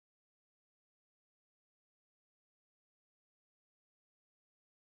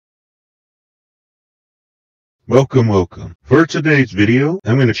Welcome, welcome. For today's video,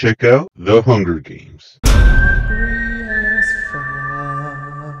 I'm going to check out The Hunger Games.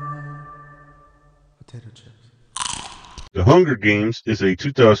 Potato chips. The Hunger Games is a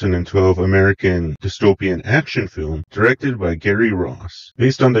 2012 American dystopian action film directed by Gary Ross,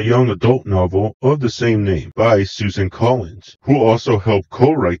 based on the young adult novel of the same name by Susan Collins, who also helped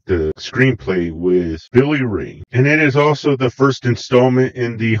co-write the screenplay with Billy Ray. And it is also the first installment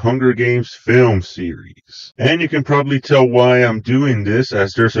in the Hunger Games film series. And you can probably tell why I'm doing this,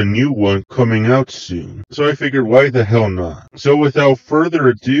 as there's a new one coming out soon. So I figured, why the hell not? So without further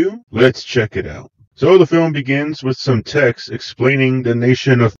ado, let's check it out. So the film begins with some text explaining the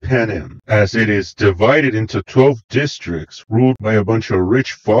nation of Panem, as it is divided into 12 districts ruled by a bunch of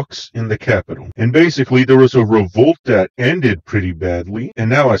rich fucks in the capital. And basically there was a revolt that ended pretty badly,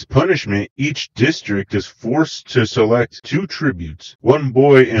 and now as punishment, each district is forced to select 2 tributes, one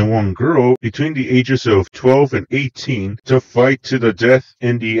boy and one girl between the ages of 12 and 18, to fight to the death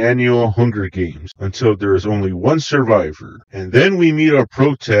in the annual Hunger Games, until there is only one survivor. And then we meet our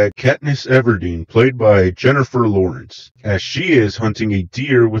protag, Katniss Everdeen, played by Jennifer Lawrence, as she is hunting a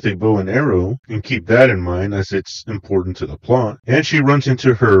deer with a bow and arrow, and keep that in mind as it's important to the plot, and she runs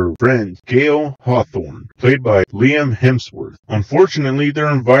into her friend Gale Hawthorne, played by Liam Hemsworth. Unfortunately, their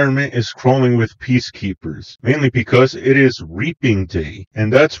environment is crawling with peacekeepers, mainly because it is reaping day,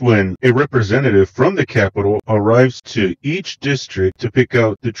 and that's when a representative from the capital arrives to each district to pick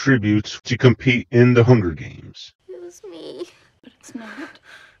out the tributes to compete in the Hunger Games. It was me. But it's not.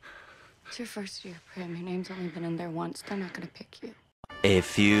 It's your first year, Prim. Your name's only been in there once. They're not gonna pick you. A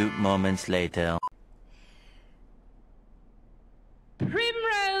few moments later.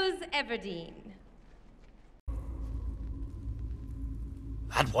 Primrose Everdeen.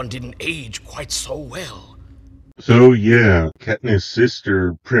 That one didn't age quite so well. So yeah, Katniss'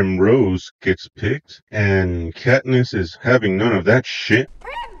 sister Primrose gets picked, and Katniss is having none of that shit.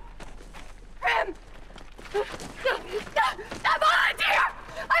 Prim! Prim! I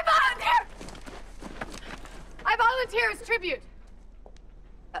volunteer! I volunteer as tribute.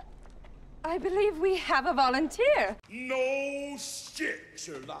 I believe we have a volunteer. No shit,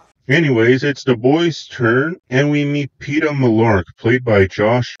 Sherlock. Anyways, it's the boys' turn, and we meet Peeta Mellark, played by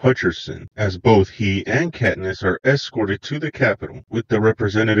Josh Hutcherson, as both he and Katniss are escorted to the Capitol, with the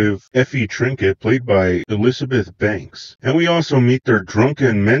representative Effie Trinket, played by Elizabeth Banks. And we also meet their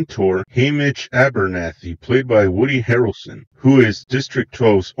drunken mentor, Haymitch Abernathy, played by Woody Harrelson, who is District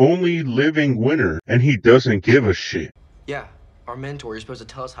 12's only living winner, and he doesn't give a shit. Yeah, our mentor. You're supposed to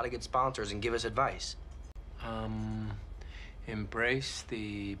tell us how to get sponsors and give us advice. Embrace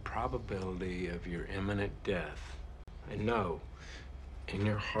the probability of your imminent death. And know, in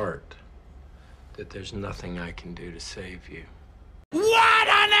your heart, that there's nothing I can do to save you. What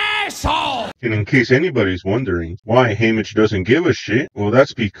an asshole! And in case anybody's wondering why Haymitch doesn't give a shit, well,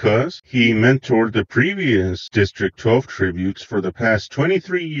 that's because he mentored the previous District 12 tributes for the past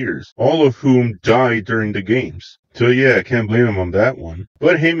 23 years, all of whom died during the games. So yeah, I can't blame him on that one.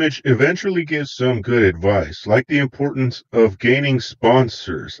 But Haymitch eventually gives some good advice, like the importance of gaining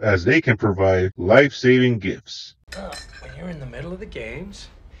sponsors, as they can provide life-saving gifts. When you're in the middle of the games,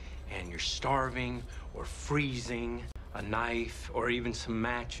 and you're starving or freezing, a knife or even some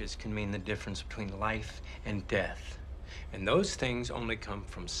matches can mean the difference between life and death. And those things only come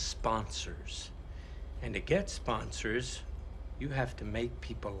from sponsors. And to get sponsors, you have to make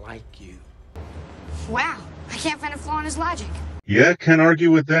people like you. Wow. I can't find a flaw in his logic. Yeah, can't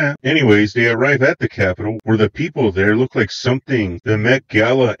argue with that. Anyways, they arrive at the Capitol, where the people there look like something the Met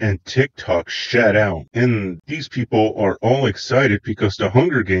Gala and TikTok shat out. And these people are all excited because the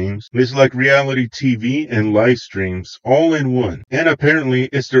Hunger Games is like reality TV and live streams all in one. And apparently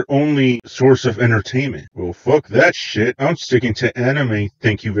it's their only source of entertainment. Well, fuck that shit. I'm sticking to anime,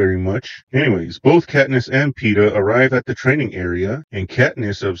 thank you very much. Anyways, both Katniss and Peeta arrive at the training area, and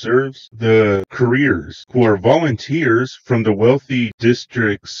Katniss observes the careers, who are volunteers from the wealthy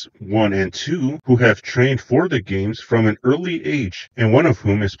districts 1 and 2, who have trained for the games from an early age, and one of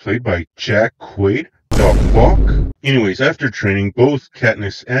whom is played by Jack Quaid. The fuck? Anyways, after training, both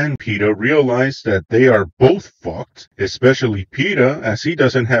Katniss and Peeta realize that they are both fucked, especially Peeta, as he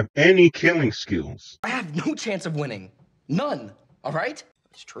doesn't have any killing skills. I have no chance of winning. None. All right?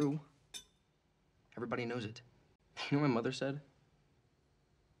 It's true. Everybody knows it. You know what my mother said?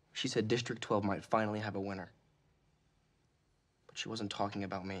 She said District 12 might finally have a winner. But she wasn't talking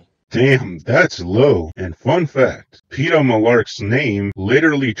about me. Damn, that's low. And fun fact, Peter Malark's name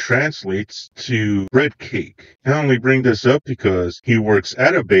literally translates to bread cake. I only bring this up because he works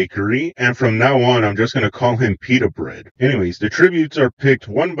at a bakery, and from now on I'm just gonna call him Pita Bread. Anyways, the tributes are picked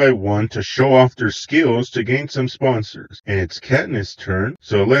one by one to show off their skills to gain some sponsors. And it's Katniss' turn,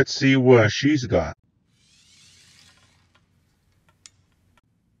 so let's see what she's got.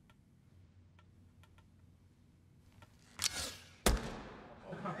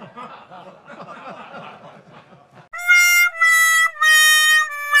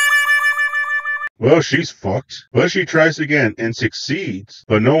 Well, she's fucked, but she tries again and succeeds,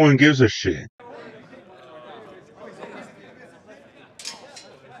 but no one gives a shit.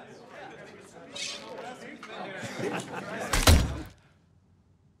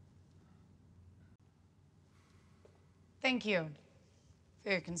 Thank you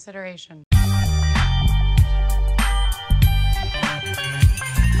for your consideration.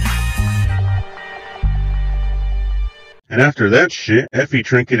 And after that shit, Effie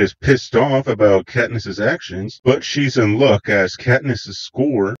Trinket is pissed off about Katniss' actions, but she's in luck as Katniss'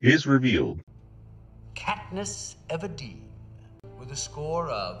 score is revealed. Katniss Everdeen with a score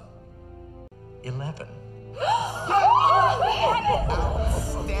of 11.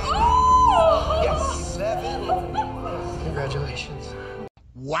 Yes, 11. Congratulations.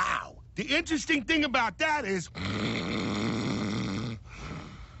 Wow. The interesting thing about that is...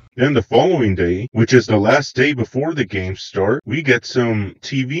 Then the following day, which is the last day before the games start, we get some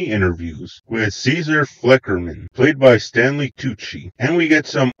TV interviews with Caesar Fleckerman, played by Stanley Tucci, and we get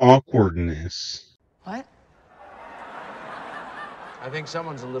some awkwardness. What? I think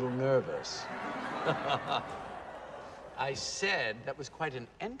someone's a little nervous. I said that was quite an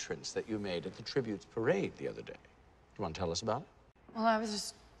entrance that you made at the Tributes Parade the other day. Do you want to tell us about it? Well, I was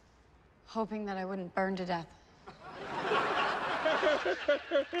just hoping that I wouldn't burn to death.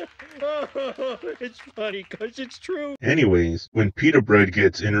 It's funny because it's true. Anyways, when Pita Bread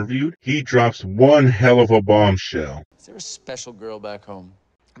gets interviewed, he drops one hell of a bombshell. Is there a special girl back home?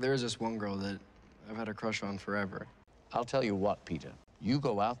 There's this one girl that I've had a crush on forever. I'll tell you what, Peter. You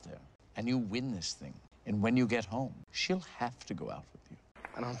go out there and you win this thing. And when you get home, she'll have to go out with you.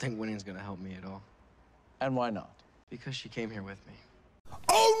 I don't think winning's gonna help me at all. And why not? Because she came here with me.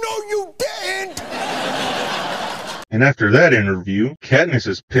 Oh, no, you didn't! And after that interview, Katniss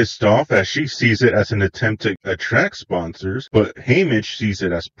is pissed off as she sees it as an attempt to attract sponsors, but Haymitch sees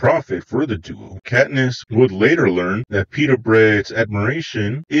it as profit for the duo. Katniss would later learn that Pita Bread's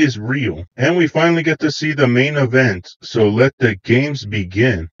admiration is real. And we finally get to see the main event, so let the games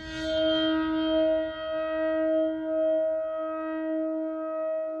begin.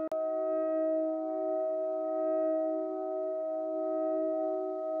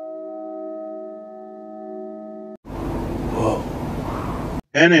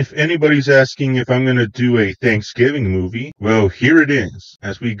 And if anybody's asking if I'm going to do a Thanksgiving movie, well, here it is,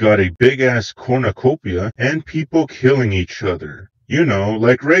 as we got a big-ass cornucopia and people killing each other. You know,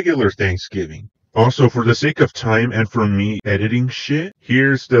 like regular Thanksgiving. Also, for the sake of time and for me editing shit,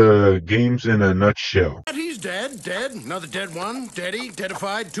 here's the games in a nutshell. He's dead, dead, another dead one, deady,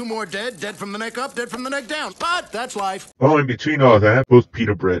 deadified, two more dead, dead from the neck up, dead from the neck down. But that's life. Oh, in between all that, both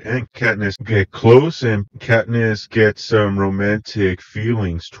Pita Bread and Katniss get close, and Katniss gets some romantic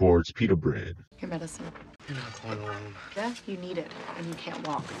feelings towards Pita Bread. Your medicine. You're not going alone. Yeah, you need it, and you can't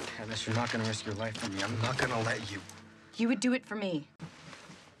walk. Katniss, you're not gonna risk your life for me. I'm not gonna let you. You would do it for me.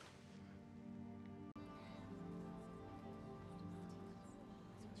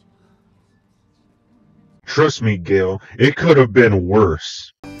 Trust me, Gale, it could have been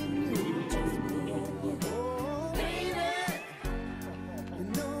worse.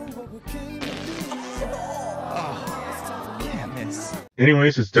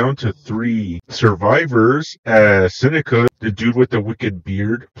 Anyways, it's down to 3 survivors as Seneca, the dude with the wicked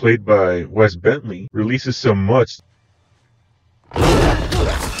beard, played by Wes Bentley, releases some mutts.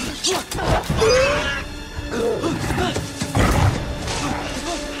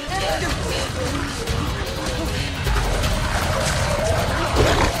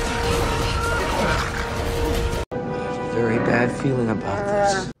 Very bad feeling about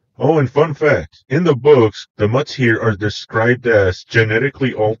this. Oh, and fun fact, in the books, the mutts here are described as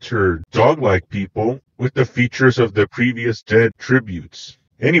genetically altered, dog-like people with the features of the previous dead tributes.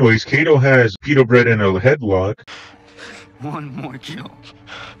 Anyways, Cato has Pita Bread in a headlock. One more kill.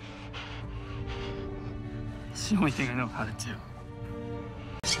 It's the only thing I know how to do.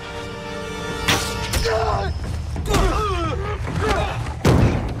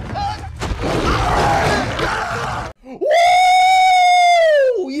 Woo!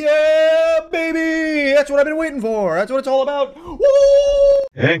 Yeah, baby! That's what I've been waiting for. That's what it's all about. Woo!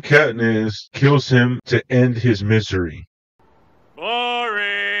 and Katniss kills him to end his misery.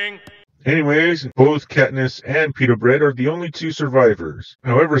 Boring! Anyways, both Katniss and Pita Bread are the only two survivors.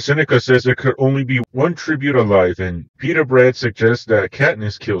 However, Seneca says there could only be one tribute alive, and Pita Bread suggests that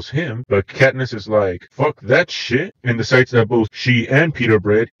Katniss kills him, but Katniss is like, fuck that shit, and decides that both she and Pita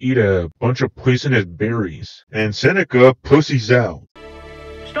Bread eat a bunch of poisonous berries. And Seneca pussies out.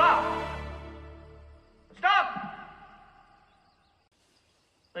 Stop! Stop!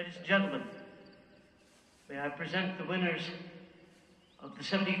 Ladies and gentlemen, may I present the winners of the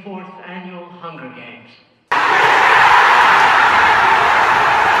 74th Annual Hunger Games.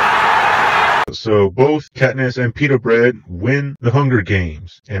 So both Katniss and Pita Bread win the Hunger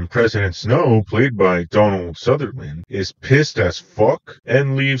Games, and President Snow, played by Donald Sutherland, is pissed as fuck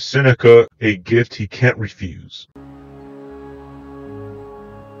and leaves Seneca a gift he can't refuse.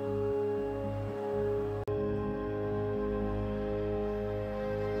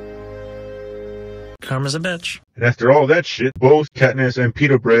 Karma's a bitch. And after all that shit, both Katniss and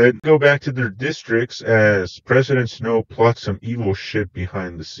Pita Bread go back to their districts as President Snow plots some evil shit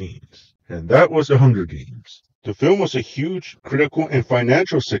behind the scenes. And that was the Hunger Games. The film was a huge critical and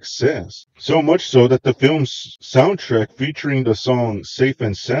financial success, so much so that the film's soundtrack featuring the song Safe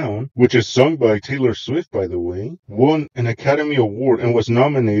and Sound, which is sung by Taylor Swift by the way, won an Academy Award and was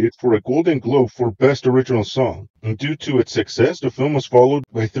nominated for a Golden Globe for Best Original Song. And due to its success, the film was followed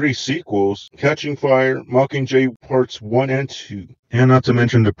by 3 sequels, Catching Fire, Mockingjay Parts 1 and 2. And not to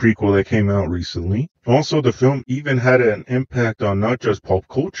mention the prequel that came out recently. Also, the film even had an impact on not just pop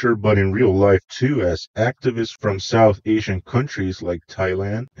culture, but in real life too, as activists from South Asian countries like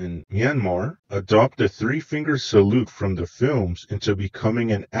Thailand and Myanmar adopt the 3-finger salute from the films into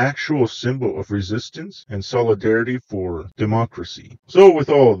becoming an actual symbol of resistance and solidarity for democracy. So with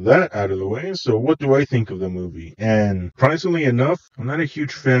all that out of the way, so what do I think of the movie? And surprisingly enough, I'm not a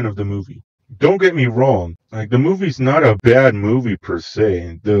huge fan of the movie. Don't get me wrong, the movie's not a bad movie per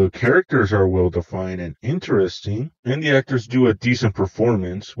se. The characters are well defined and interesting, and the actors do a decent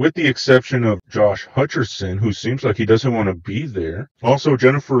performance, with the exception of Josh Hutcherson, who seems like he doesn't want to be there. Also,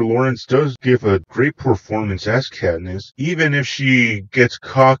 Jennifer Lawrence does give a great performance as Katniss, even if she gets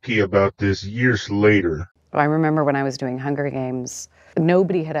cocky about this years later. I remember when I was doing Hunger Games,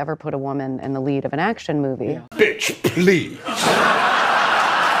 nobody had ever put a woman in the lead of an action movie. Bitch, please.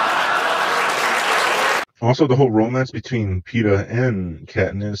 Also, the whole romance between Pita and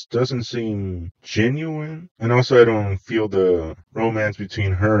Katniss doesn't seem genuine. And also, I don't feel the romance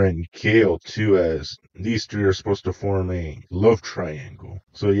between her and Gale, too, as these 3 are supposed to form a love triangle.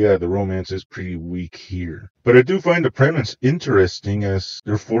 So yeah, the romance is pretty weak here. But I do find the premise interesting, as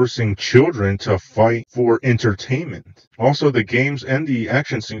they're forcing children to fight for entertainment. Also, the games and the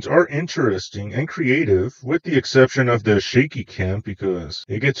action scenes are interesting and creative, with the exception of the shaky cam, because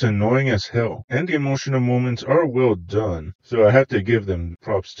it gets annoying as hell. And the emotional moments are well done, so I have to give them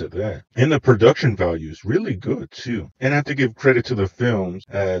props to that. And the production value is really good too. And I have to give credit to the films,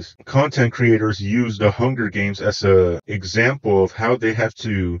 as content creators use the Hunger Games as an example of how they have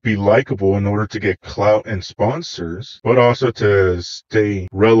to be likable in order to get clout and sponsors, but also to stay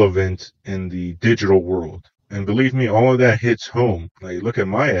relevant in the digital world. And believe me, all of that hits home. Look at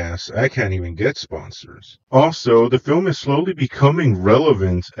my ass, I can't even get sponsors. Also, the film is slowly becoming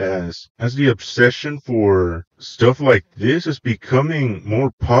relevant as the obsession for stuff like this is becoming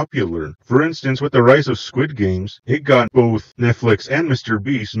more popular. For instance, with the rise of Squid Games, it got both Netflix and Mr.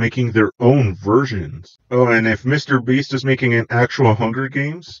 Beast making their own versions. Oh, and if Mr. Beast is making an actual Hunger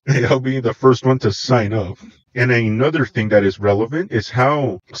Games, I'll be the first one to sign up. And another thing that is relevant is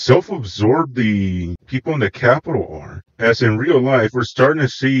how self-absorbed the people in the Capitol are. As in real life, we're starting to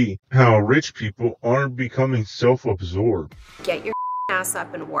see how rich people are becoming self-absorbed. Get your ass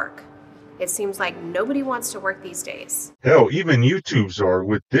up and work. It seems like nobody wants to work these days. Hell, even YouTubes are,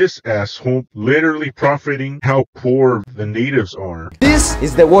 with this asshole literally profiting how poor the natives are. This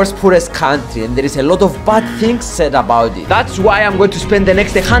is the world's poorest country, and there is a lot of bad things said about it. That's why I'm going to spend the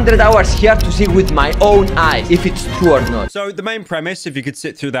next 100 hours here to see with my own eyes if it's true or not. So the main premise, if you could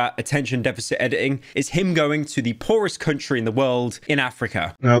sit through that attention deficit editing, is him going to the poorest country in the world, in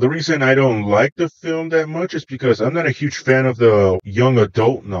Africa. Now, the reason I don't like the film that much is because I'm not a huge fan of the young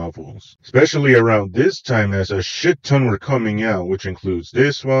adult novels. Especially around this time, as a shit ton were coming out, which includes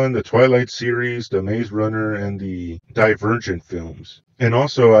this one, the Twilight series, the Maze Runner, and the Divergent films. And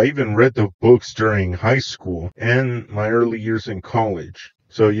also, I even read the books during high school and my early years in college.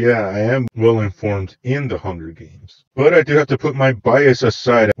 So yeah, I am well informed in the Hunger Games. But I do have to put my bias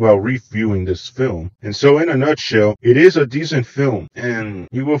aside while reviewing this film. And so in a nutshell, it is a decent film, and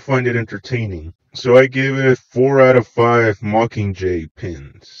you will find it entertaining. So I give it 4 out of 5 Mockingjay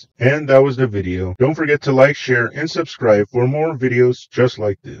pins. And that was the video. Don't forget to like, share, and subscribe for more videos just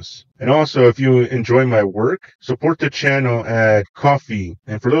like this. And also, if you enjoy my work, support the channel at Ko-fi.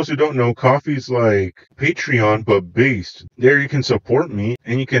 And for those who don't know, Ko-fi is like Patreon but based. There you can support me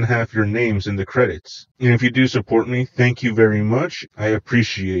and you can have your names in the credits. And if you do support me, thank you very much. I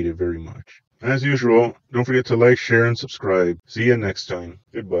appreciate it very much. As usual, don't forget to like, share, and subscribe. See you next time.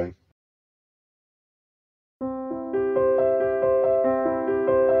 Goodbye.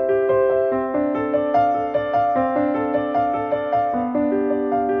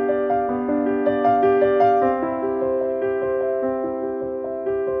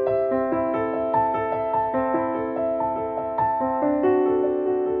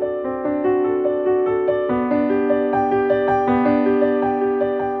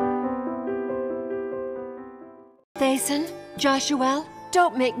 Thason, Joshua,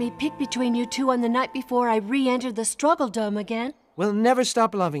 don't make me pick between you two on the night before I re-enter the Struggle Dome again. We'll never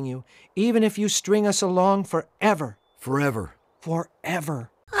stop loving you, even if you string us along forever. Forever.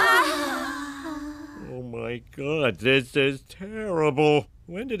 Forever. Oh my God, this is terrible.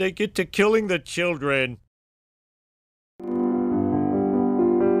 When did they get to killing the children?